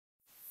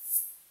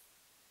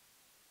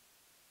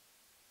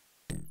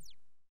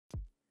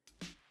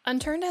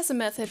Unturned has a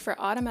method for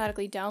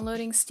automatically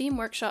downloading Steam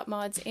Workshop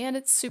mods, and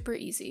it's super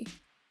easy.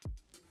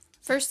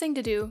 First thing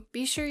to do,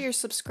 be sure you're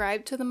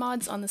subscribed to the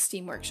mods on the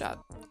Steam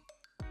Workshop.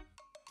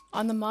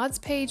 On the mods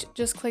page,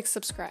 just click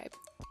subscribe.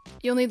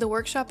 You'll need the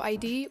workshop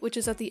ID, which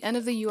is at the end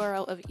of the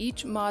URL of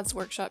each mod's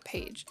workshop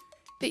page.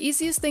 The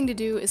easiest thing to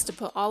do is to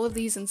put all of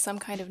these in some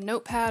kind of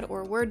notepad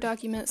or Word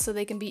document so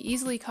they can be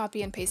easily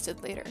copy and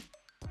pasted later.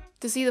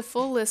 To see the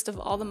full list of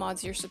all the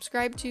mods you're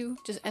subscribed to,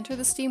 just enter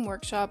the Steam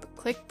Workshop,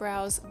 click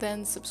Browse,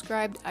 then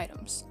Subscribed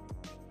Items.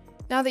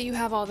 Now that you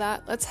have all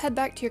that, let's head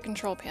back to your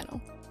control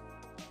panel.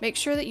 Make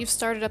sure that you've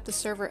started up the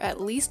server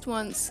at least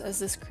once, as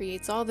this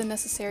creates all the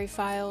necessary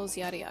files,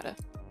 yada yada.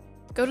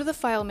 Go to the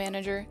File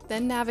Manager,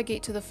 then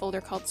navigate to the folder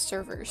called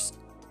Servers.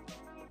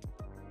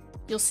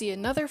 You'll see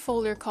another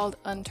folder called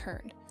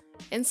Unturned.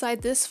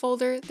 Inside this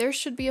folder, there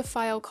should be a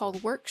file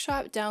called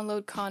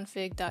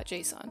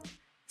workshop-download-config.json.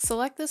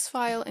 Select this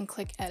file and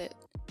click Edit.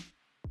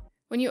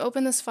 When you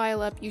open this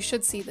file up, you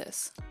should see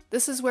this.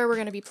 This is where we're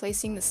going to be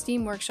placing the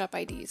Steam Workshop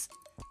IDs.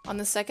 On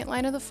the second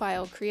line of the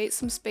file, create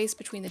some space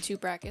between the two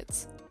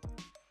brackets.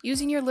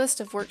 Using your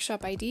list of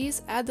workshop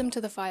IDs, add them to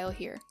the file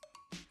here.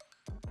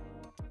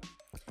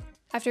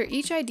 After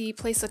each ID,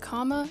 place a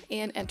comma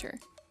and enter.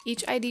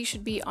 Each ID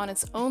should be on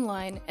its own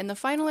line, and the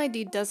final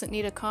ID doesn't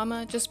need a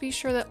comma, just be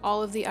sure that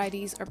all of the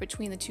IDs are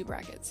between the two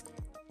brackets.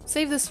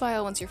 Save this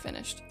file once you're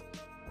finished.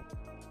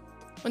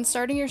 When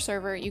starting your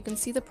server, you can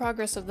see the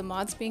progress of the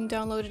mods being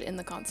downloaded in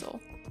the console.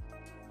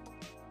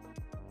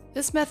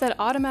 This method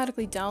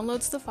automatically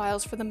downloads the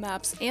files for the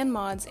maps and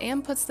mods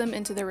and puts them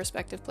into their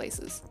respective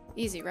places.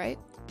 Easy, right?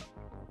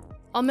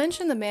 I'll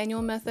mention the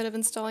manual method of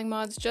installing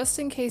mods just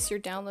in case you're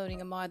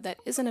downloading a mod that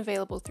isn't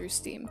available through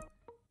Steam.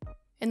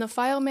 In the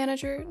File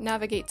Manager,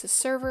 navigate to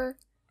Server,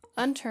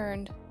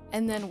 Unturned,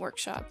 and then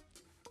Workshop.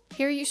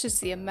 Here you should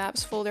see a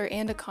Maps folder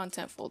and a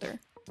Content folder.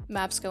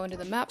 Maps go into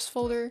the Maps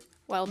folder,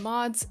 while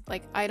mods,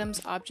 like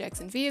items,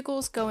 objects, and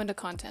vehicles, go into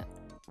Content.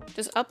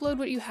 Just upload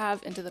what you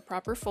have into the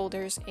proper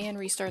folders and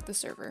restart the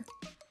server.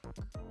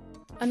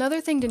 Another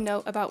thing to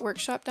note about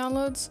Workshop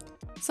downloads,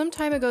 some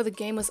time ago the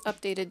game was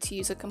updated to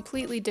use a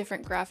completely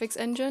different graphics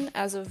engine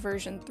as of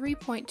version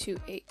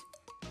 3.28.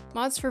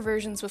 Mods for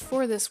versions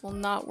before this will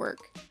not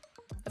work.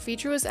 A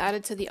feature was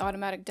added to the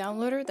automatic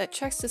downloader that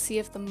checks to see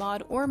if the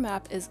mod or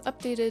map is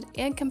updated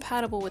and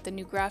compatible with the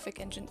new graphic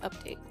engine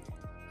update.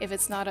 If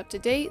it's not up to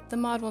date, the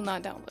mod will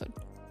not download.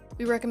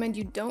 We recommend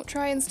you don't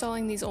try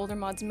installing these older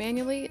mods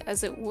manually,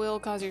 as it will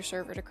cause your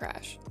server to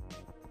crash.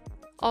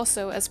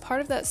 Also, as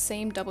part of that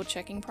same double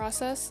checking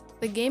process,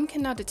 the game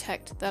can now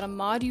detect that a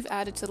mod you've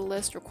added to the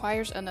list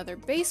requires another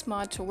base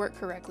mod to work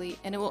correctly,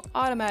 and it will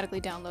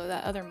automatically download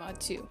that other mod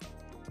too.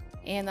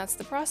 And that's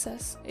the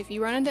process. If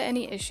you run into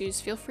any issues,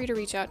 feel free to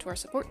reach out to our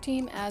support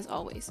team as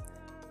always.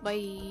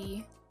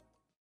 Bye!